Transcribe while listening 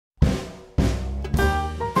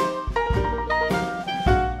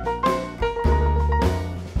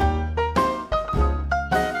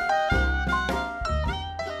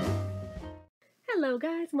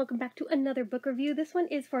and welcome back to another book review. This one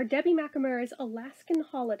is for Debbie Macomber's Alaskan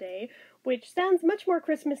Holiday, which sounds much more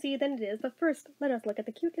Christmassy than it is, but first, let us look at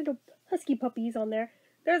the cute little husky puppies on there.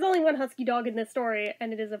 There's only one husky dog in this story,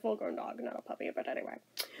 and it is a full-grown dog, not a puppy, but anyway.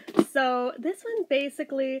 So, this one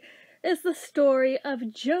basically is the story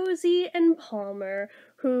of Josie and Palmer,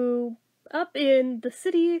 who, up in the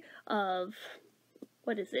city of,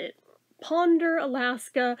 Ponder,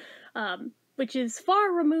 Alaska, which is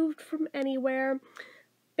far removed from anywhere.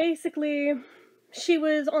 Basically, she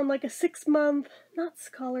was on like a 6-month, not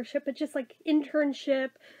scholarship, but just like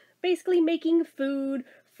internship, basically making food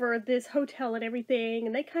for this hotel and everything,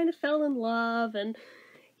 and they kind of fell in love, and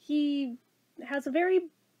he has a very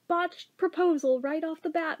botched proposal right off the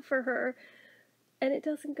bat for her, and it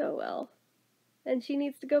doesn't go well, and she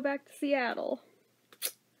needs to go back to Seattle.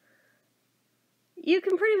 You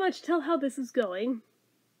can pretty much tell how this is going.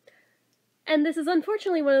 And this is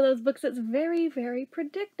unfortunately one of those books that's very, very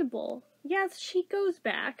predictable. Yes, she goes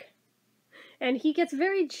back, and he gets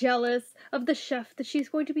very jealous of the chef that she's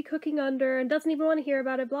going to be cooking under and doesn't even want to hear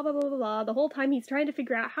about it, blah, blah, blah, blah, blah. The whole time he's trying to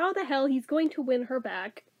figure out how the hell he's going to win her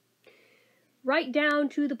back. Right down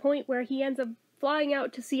to the point where he ends up flying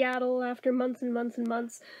out to Seattle after months and months and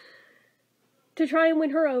months to try and win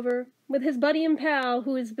her over with his buddy and pal,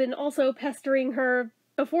 who has been also pestering her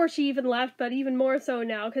before she even left, but even more so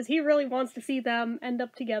now, because he really wants to see them end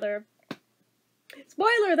up together.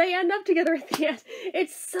 Spoiler, they end up together at the end.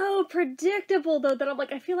 It's so predictable, though, that I'm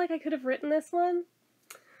like, I feel like I could have written this one.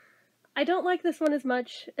 I don't like this one as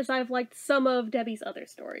much as I've liked some of Debbie's other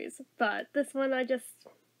stories, but this one it's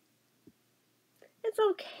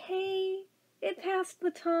okay. It passed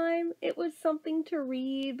the time. It was something to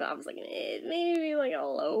read, but I was like, maybe like a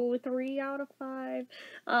low 3 out of 5.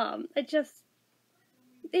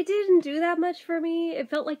 It didn't do that much for me. It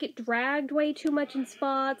felt like it dragged way too much in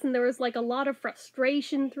spots, and there was like a lot of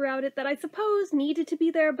frustration throughout it that I suppose needed to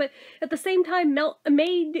be there, but at the same time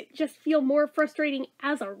made it just feel more frustrating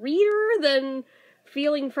as a reader than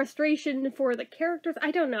feeling frustration for the characters.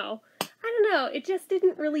 I don't know. It just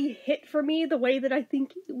didn't really hit for me the way that I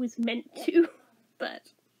think it was meant to. But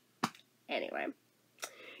anyway.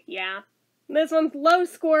 Yeah. This one's low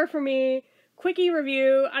score for me. Quickie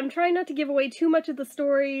review. I'm trying not to give away too much of the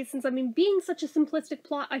story, since, being such a simplistic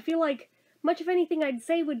plot, I feel like much of anything I'd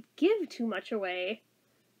say would give too much away.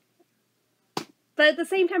 But at the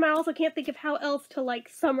same time, I also can't think of how else to,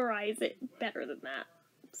 summarize it better than that.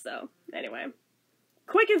 So, anyway.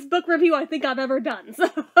 Quickest book review I think I've ever done. So,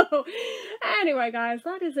 anyway, guys,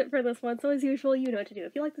 that is it for this one. So, as usual, you know what to do.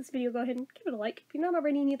 If you like this video, go ahead and give it a like. If you're not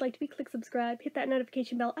already and you'd like to be, click subscribe. Hit that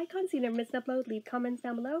notification bell icon so you never miss an upload. Leave comments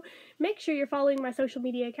down below. Make sure you're following my social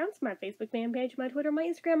media accounts, my Facebook fan page, my Twitter, my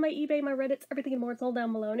Instagram, my eBay, my Reddits, everything and more. It's all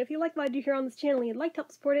down below. And if you like what I do here on this channel and you'd like to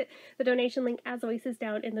help support it, the donation link, as always, is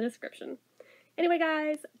down in the description. Anyway,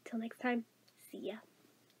 guys, until next time, see ya.